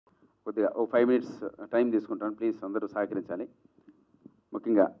కొద్దిగా ఒక 5 minutes time తీసుకుంటాను, ప్లీజ్ అందరూ సహకరించాలి.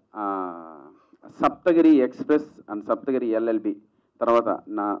 ముఖ్యంగా Saptagiri express and Saptagiri LLB తర్వాత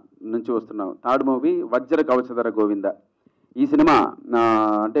నా నుంచి వస్తున్న థర్డ్ మూవీ వజ్ర కవచధర గోవింద. ఈ సినిమా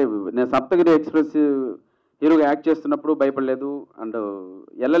అంటే నేను సప్తగిరి ఎక్స్ప్రెస్ హీరోగా యాక్ట్ చేస్తున్నప్పుడు భయపడలేదు, అండ్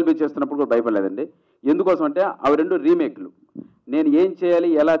ఎల్ఎల్బి చేస్తున్నప్పుడు కూడా భయపడలేదండి. ఎందుకోసం అంటే అవి 2 రీమేక్లు. నేను ఏం చేయాలి,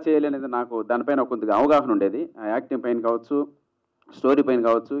 ఎలా చేయాలి అనేది నాకు దానిపైన కొద్దిగా అవగాహన ఉండేది. యాక్టింగ్ పైన కావచ్చు, స్టోరీ పైన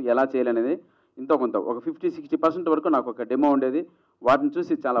కావచ్చు, ఎలా చేయాలి అనేది ఇంతో కొంత ఒక 50-60% వరకు నాకు ఒక డెమో ఉండేది. వాటిని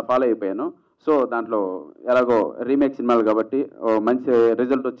చూసి చాలా ఫాలో అయిపోయాను. సో దాంట్లో ఎలాగో రీమేక్ సినిమాలు కాబట్టి మంచి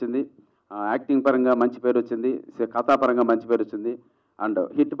రిజల్ట్ వచ్చింది. యాక్టింగ్ పరంగా మంచి పేరు వచ్చింది, కథాపరంగా మంచి పేరు వచ్చింది, అండ్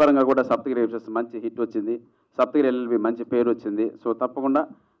హిట్ పరంగా కూడా సప్తగిరి ఎక్స్ప్రెస్ మంచి హిట్ వచ్చింది, సప్తగిరి ఎల్ఎల్బి మంచి పేరు వచ్చింది. సో తప్పకుండా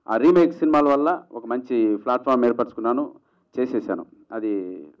ఆ రీమేక్ సినిమాల వల్ల ఒక మంచి ప్లాట్ఫామ్ ఏర్పరచుకున్నాను, చేసేసాను. అది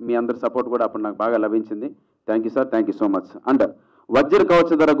మీ అందరి సపోర్ట్ కూడా అప్పుడు నాకు బాగా లభించింది. Thank you sir, thank you so much. And వజ్ర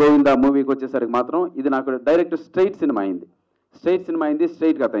కవచధర గోవింద మూవీకి వచ్చేసరికి మాత్రం ఇది నాకు డైరెక్ట్ స్ట్రైట్ సినిమా అయింది,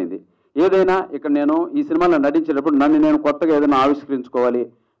 స్ట్రైట్ కథ అయింది. ఏదైనా ఇక్కడ నేను ఈ సినిమాలో నటించేటప్పుడు నన్ను నేను కొత్తగా ఏదైనా ఆవిష్కరించుకోవాలి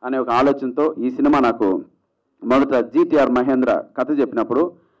అనే ఒక ఆలోచనతో ఈ సినిమా నాకు మొదట జీటీఆర్ మహేంద్ర కథ చెప్పినప్పుడు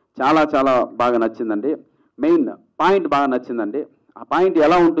చాలా చాలా బాగా నచ్చిందండి. మెయిన్ పాయింట్ బాగా నచ్చిందండి. ఆ పాయింట్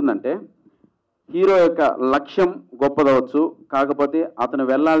ఎలా ఉంటుందంటే, హీరో యొక్క లక్ష్యం గొప్పదవచ్చు, కాకపోతే అతను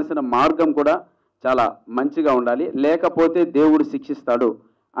వెళ్ళాల్సిన మార్గం కూడా చాలా మంచిగా ఉండాలి, లేకపోతే దేవుడు శిక్షిస్తాడు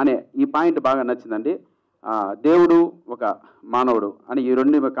అనే ఈ పాయింట్ బాగా నచ్చిందండి. దేవుడు ఒక మానవుడు అని ఈ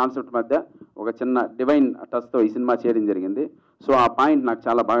 2 కాన్సెప్ట్ మధ్య ఒక చిన్న డివైన్ టచ్తో ఈ సినిమా చేయడం జరిగింది. సో ఆ పాయింట్ నాకు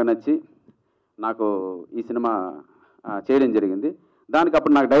చాలా బాగా నచ్చి నాకు ఈ సినిమా చేయడం జరిగింది. దానికి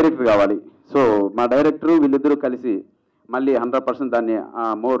అప్పుడు నాకు డైరెక్టర్ కావాలి. సో మా డైరెక్టరు వీళ్ళిద్దరూ కలిసి మళ్ళీ 100% దాన్ని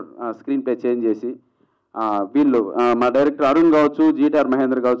మోర్ స్క్రీన్ ప్లే చేంజ్ చేసి వీళ్ళు మా డైరెక్టర్ అరుణ్ కావచ్చు, జీటీఆర్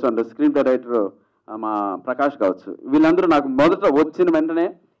మహేంద్ర కావచ్చు, అండ్ స్క్రీన్ ప్లే డైరెక్టర్ మా ప్రకాష్ కావచ్చు, వీళ్ళందరూ నాకు మొదట వచ్చిన వెంటనే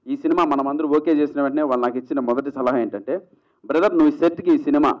ఈ సినిమా మనం అందరూ ఓకే చేసిన వెంటనే వాళ్ళు నాకు ఇచ్చిన మొదటి సలహా ఏంటంటే, బ్రదర్ నువ్వు సెట్కి ఈ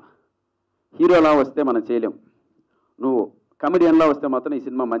సినిమా హీరోలా వస్తే మనం చేయలేం, నువ్వు కమెడియన్లా వస్తే మాత్రం ఈ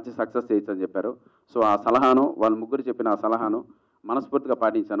సినిమా మంచి సక్సెస్ చేయొచ్చు అని చెప్పారు. సో ఆ సలహాను, వాళ్ళ ముగ్గురు చెప్పిన ఆ సలహాను మనస్ఫూర్తిగా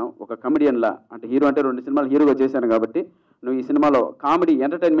పాటించాను. ఒక కమెడియన్లా అంటే హీరో అంటే 2 సినిమాలు హీరోగా చేశాను కాబట్టి, నువ్వు ఈ సినిమాలో కామెడీ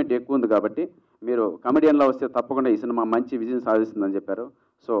ఎంటర్టైన్మెంట్ ఎక్కువ ఉంది కాబట్టి మీరు కమెడియన్లా వస్తే తప్పకుండా ఈ సినిమా మంచి విజయం సాధిస్తుందని చెప్పారు.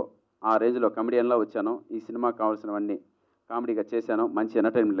 సో ఆ రేంజ్లో కమెడియన్లా వచ్చాను. ఈ సినిమాకి కావాల్సినవన్నీ కామెడీగా చేశాను, మంచి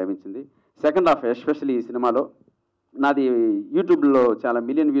ఎంటర్టైన్మెంట్ లభించింది. సెకండ్ హాఫ్ ఎస్పెషల్లీ ఈ సినిమాలో నాది యూట్యూబ్లో చాలా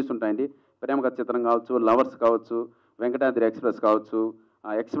మిలియన్ వ్యూస్ ఉంటాయండి. ప్రేమకథ చిత్రం కావచ్చు, లవర్స్ కావచ్చు, వెంకటాద్రి ఎక్స్ప్రెస్ కావచ్చు,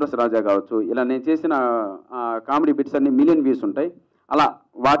 ఎక్స్ప్రెస్ రాజా కావచ్చు, ఇలా నేను చేసిన కామెడీ బిట్స్ అన్ని మిలియన్ వ్యూస్ ఉంటాయి. అలా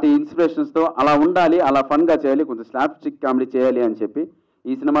వాటి ఇన్స్పిరేషన్స్తో అలా ఉండాలి, అలా ఫన్గా చేయాలి, కొంచెం స్లాప్ స్టిక్ కామెడీ చేయాలి అని చెప్పి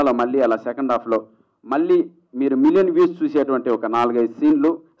ఈ సినిమాలో మళ్ళీ అలా సెకండ్ హాఫ్లో మళ్ళీ మీరు మిలియన్ వ్యూస్ చూసేటువంటి ఒక 4-5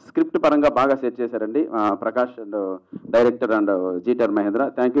 సీన్లు స్క్రిప్ట్ పరంగా బాగా సెట్ చేశారండి Prakash and director and GTR Mahindra.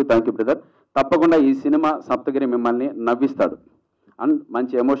 Thank you brother. తప్పకుండా ఈ సినిమా సప్తగిరి మిమ్మల్ని నవ్విస్తాడు అండ్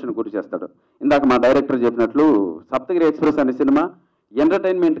మంచి ఎమోషన్ గురి చేస్తాడు. ఇందాక మా డైరెక్టర్ చెప్పినట్లు సప్తగిరి ఎక్స్ప్రెస్ అనే సినిమా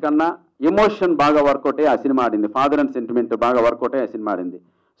ఎంటర్టైన్మెంట్ కన్నా ఎమోషన్ బాగా వర్కౌట్ అయ్యి ఆ సినిమా ఆడింది, ఫాదర్ అండ్ సెంటిమెంట్ బాగా వర్కౌట్ అయ్యి ఆ సినిమా ఆడింది.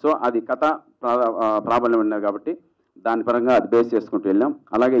 సో అది కథ ప్రాబ్లం ఉన్నది కాబట్టి దాని పరంగా అది బేస్ చేసుకుంటూ వెళ్ళాం.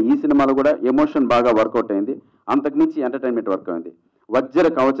 అలాగే ఈ సినిమాలో కూడా ఎమోషన్ బాగా వర్కౌట్ అయింది, అంతకుమించి ఎంటర్టైన్మెంట్ వర్క్ అయింది. వజ్ర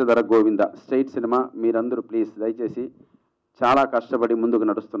కవచధర గోవింద స్ట్రైట్ సినిమా. మీరందరూ ప్లీజ్ దయచేసి, చాలా కష్టపడి ముందుకు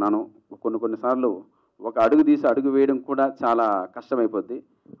నడుస్తున్నాను. కొన్నిసార్లు ఒక అడుగు తీసి అడుగు వేయడం కూడా చాలా కష్టమైపోద్ది,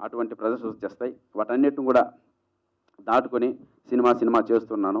 అటువంటి ప్రెజర్స్ వచ్చేస్తాయి. వాటన్నిటిని కూడా దాటుకొని సినిమా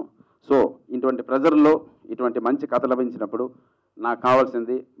చేస్తున్నాను. సో ఇటువంటి ప్రెజర్లో ఇటువంటి మంచి కథ లభించినప్పుడు నాకు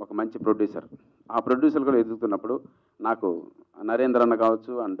కావాల్సింది ఒక మంచి ప్రొడ్యూసర్. ఆ ప్రొడ్యూసర్ కూడా ఎదుగుతున్నప్పుడు నాకు నరేంద్ర అన్న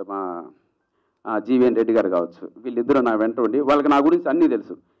కావచ్చు అండ్ మా జీవీఎన్ రెడ్డి గారు కావచ్చు, వీళ్ళిద్దరూ నా వెంట ఉండి వాళ్ళకి నా గురించి అన్నీ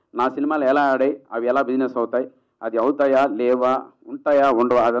తెలుసు. నా సినిమాలు ఎలా ఆడాయి, అవి ఎలా బిజినెస్ అవుతాయి, అది అవుతాయా లేవా, ఉంటాయా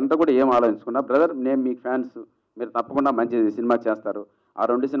ఉండవా, అదంతా కూడా ఏం ఆలోచించుకున్నా. బ్రదర్ నేను మీకు ఫ్యాన్స్, మీరు తప్పకుండా మంచి సినిమా చేస్తారు. ఆ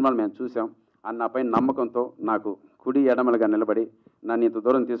 2 సినిమాలు మేము చూసాం అన్న పైన నమ్మకంతో నాకు కుడి ఎడమలుగా నిలబడి నన్ను ఇంత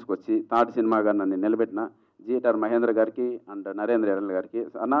దూరం తీసుకొచ్చి థర్డ్ సినిమాగా నన్ను నిలబెట్టిన జీటీఆర్ మహేంద్ర గారికి అండ్ నరేంద్ర ఎడల్ గారికి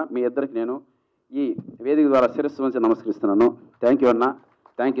అన్న, మీ ఇద్దరికి నేను ఈ వేదిక ద్వారా శిరస్సు వంచి నమస్కరిస్తున్నాను. థ్యాంక్ యూ అన్న,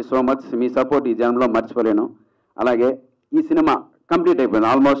 thank you so much. Me support ఈ జనంలో మర్చిపోలేను. అలాగే ఈ సినిమా కంప్లీట్ అయిపోయింది,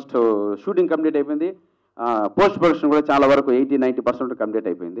 ఆల్మోస్ట్ షూటింగ్ కంప్లీట్ అయిపోయింది, పోస్ట్ ప్రొడక్షన్ కూడా చాలా వరకు 80-90% కంప్లీట్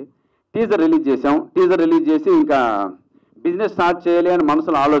అయిపోయింది. టీజర్ రిలీజ్ చేసాం. టీజర్ రిలీజ్ చేసి ఇంకా బిజినెస్ స్టార్ట్ చేయాలి అని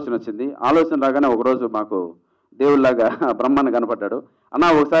మనసులో ఆలోచన వచ్చింది. ఆలోచన రాగానే ఒకరోజు మాకు దేవుళ్ళలాగా బ్రహ్మాన్న కనపడ్డాడు. అన్న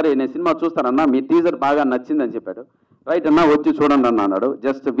ఒకసారి నేను సినిమా చూస్తానన్నా, మీ టీజర్ బాగా నచ్చిందని చెప్పాడు. రైట్ అన్న వచ్చి చూడండి అన్న అన్నాడు.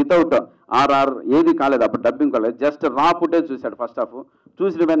 జస్ట్ వితౌట్ ఆర్ఆర్ ఏది కాలేదు, అప్పుడు డబ్బింగ్ కాలేదు, జస్ట్ రా ఫుటేజ్ చూశాడు ఫస్ట్ హాఫ్.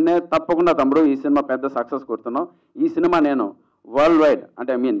 చూసిన వెంటనే తప్పకుండా తమ్ముడు ఈ సినిమా పెద్ద సక్సెస్ కొడుతున్నాం, ఈ సినిమా నేను వరల్డ్ వైడ్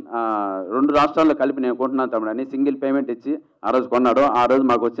అంటే ఐ మీన్ 2 రాష్ట్రాల్లో కలిపి నేను కొంటున్నాను తమ్ముడు అని సింగిల్ పేమెంట్ ఇచ్చి ఆ రోజు కొన్నాడు. ఆ రోజు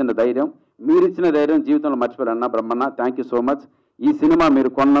మాకు వచ్చిన ధైర్యం, మీరు ఇచ్చిన ధైర్యం జీవితంలో మర్చిపోయారు అన్న Brahmanna. Thank you so much. ఈ సినిమా మీరు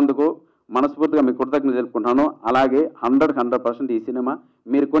కొన్నందుకు మనస్ఫూర్తిగా మీకు కృతజ్ఞతలు తెలుపుకుంటాను. అలాగే 100% ఈ సినిమా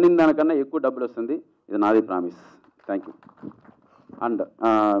మీరు కొనిన దానికన్నా ఎక్కువ డబ్బులు వస్తుంది, ఇది నాది promise. Thank you. And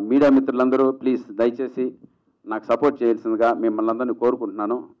media మిత్రులందరూ ప్లీజ్ దయచేసి నాకు సపోర్ట్ చేయాల్సిందిగా మిమ్మల్ని అందరినీ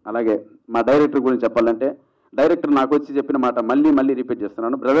కోరుకుంటున్నాను. అలాగే మా డైరెక్టర్ గురించి చెప్పాలంటే, డైరెక్టర్ నాకు వచ్చి చెప్పిన మాట మళ్ళీ రిపీట్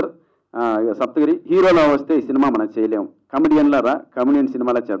చేస్తున్నాను. బ్రదర్ సప్తగిరి హీరోలో వస్తే ఈ సినిమా మనం చేయలేము, కమెడియన్లారా కమెడియన్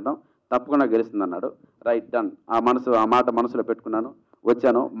సినిమాలో చేద్దాం, తప్పకుండా గెలుస్తుంది అన్నాడు. Right, done. ఆ మాట మనసులో పెట్టుకున్నాను,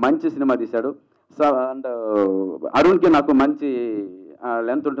 వచ్చాను. మంచి సినిమా తీశాడు. అండ్ అరుణ్కి నాకు మంచి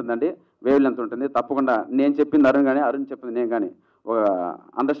లెంత్ ఉంటుందండి, వేవ్ లెంత్ ఉంటుంది. తప్పకుండా నేను చెప్పింది అరుణ్ కానీ అరుణ్ చెప్పింది నేను కానీ ఒక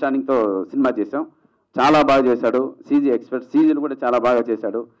అండర్స్టాండింగ్తో సినిమా చేసాం. చాలా బాగా చేశాడు. సీజీ ఎక్స్పర్ట్, సీజీలు కూడా చాలా బాగా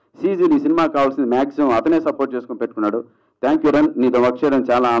చేశాడు. సీజీలు ఈ సినిమాకి కావాల్సింది మ్యాక్సిమం అతనే సపోర్ట్ చేసుకుని పెట్టుకున్నాడు. థ్యాంక్ యూ రన్, నీతో వర్క్ చేయడం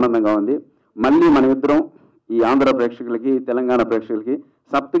చాలా ఆనందంగా ఉంది. మళ్ళీ మన ఇద్దరం ఈ ఆంధ్ర ప్రేక్షకులకి తెలంగాణ ప్రేక్షకులకి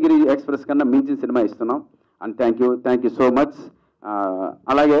సప్తగిరి ఎక్స్ప్రెస్ కన్నా మించిన సినిమా ఇస్తున్నాం. And thank you so much.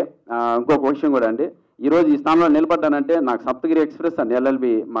 అలాగే ఇంకొక విషయం కూడా అండి, ఈరోజు ఈ స్థానంలో నిలబడ్డానంటే నాకు సప్తగిరి ఎక్స్ప్రెస్ అండ్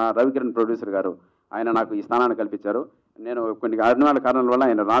ఎల్ఎల్బి మా రవికిరణ్ ప్రొడ్యూసర్ గారు ఆయన నాకు ఈ స్థానాన్ని కల్పించారు. నేను కొన్ని అభిమాన కారణాల వల్ల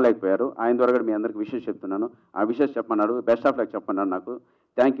ఆయన రాలేకపోయారు. ఆయన ద్వారా కూడా మీ అందరికి విషయం చెప్తున్నాను. ఆ విషయం చెప్పమన్నాడు, బెస్ట్ ఆఫ్ లక్ చెప్పమన్నాడు నాకు.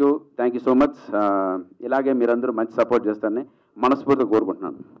 Thank you so much. ఇలాగే మీరందరూ మంచి సపోర్ట్ చేస్తారని మనస్ఫూర్తిగా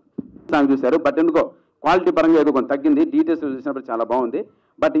కోరుకుంటున్నాను. సాంగ్ చూశారు, బట్ ఎందుకో క్వాలిటీ పరంగా ఏదో కొంచెం తగ్గింది. డీటెయిల్స్ చూసినప్పుడు చాలా బాగుంది.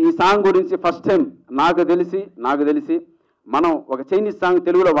 బట్ ఈ సాంగ్ గురించి ఫస్ట్ టైం నాకు తెలిసి మనం ఒక చైనీస్ సాంగ్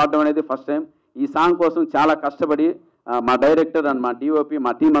తెలుగులో వాడడం అనేది ఫస్ట్ టైం. ఈ సాంగ్ కోసం చాలా కష్టపడి మా డైరెక్టర్ అండ్ మా డిఓపి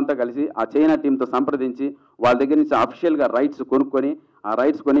మా టీం అంతా కలిసి ఆ చైనా టీంతో సంప్రదించి వాళ్ళ దగ్గర నుంచి అఫీషియల్గా రైట్స్ కొనుక్కొని ఆ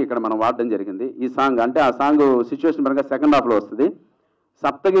రైట్స్ కొని ఇక్కడ మనం వాడడం జరిగింది. ఈ సాంగ్ అంటే ఆ సాంగ్ సిచ్యువేషన్ పరంగా సెకండ్ హాఫ్లో వస్తుంది.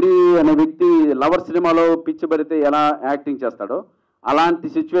 సప్తగిరి అనే వ్యక్తి లవర్ సినిమాలో పిచ్చి పడితే ఎలా యాక్టింగ్ చేస్తాడో అలాంటి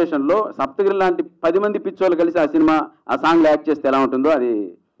సిచ్యువేషన్లో సప్తగిరి లాంటి 10 మంది పిచ్చోళ్ళు కలిసి ఆ సాంగ్లో యాక్ట్ చేస్తే ఎలా ఉంటుందో అది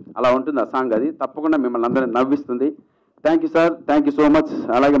అలా ఉంటుంది ఆ సాంగ్. అది తప్పకుండా మిమ్మల్ని అందరినీ నవ్విస్తుంది. Thank you sir, thank you so much.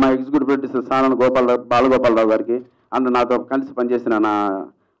 అలాగే మా ఎగ్జిక్యూటివ్ ప్రొడ్యూసర్ సానన్ బాలగోపాలరావు గారికి అండ్ నాతో కలిసి పనిచేసిన నా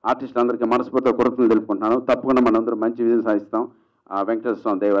ఆర్టిస్టులందరికీ మనస్ఫూర్తిగా కృతజ్ఞతలు తెలుపుకుంటున్నాను. తప్పకుండా మనందరూ మంచి విజయం సాధిస్తాం వెంకటేశ్వర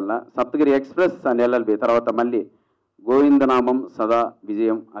స్వామి దయ వల్ల. సప్తగిరి ఎక్స్ప్రెస్ అండ్ ఎల్ఎల్బి తర్వాత మళ్ళీ గోవిందనామం సదా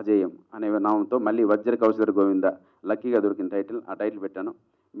విజయం అజేయం అనే నామంతో మళ్ళీ వజ్ర కవచధర గోవింద లక్కీగా దొరికిన టైటిల్, ఆ టైటిల్ పెట్టాను.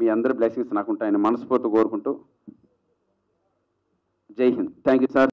 మీ అందరి బ్లెస్సింగ్స్ నాకు ఉంటాయని మనస్ఫూర్తిగా కోరుకుంటూ జై హింద్. Thank you sir.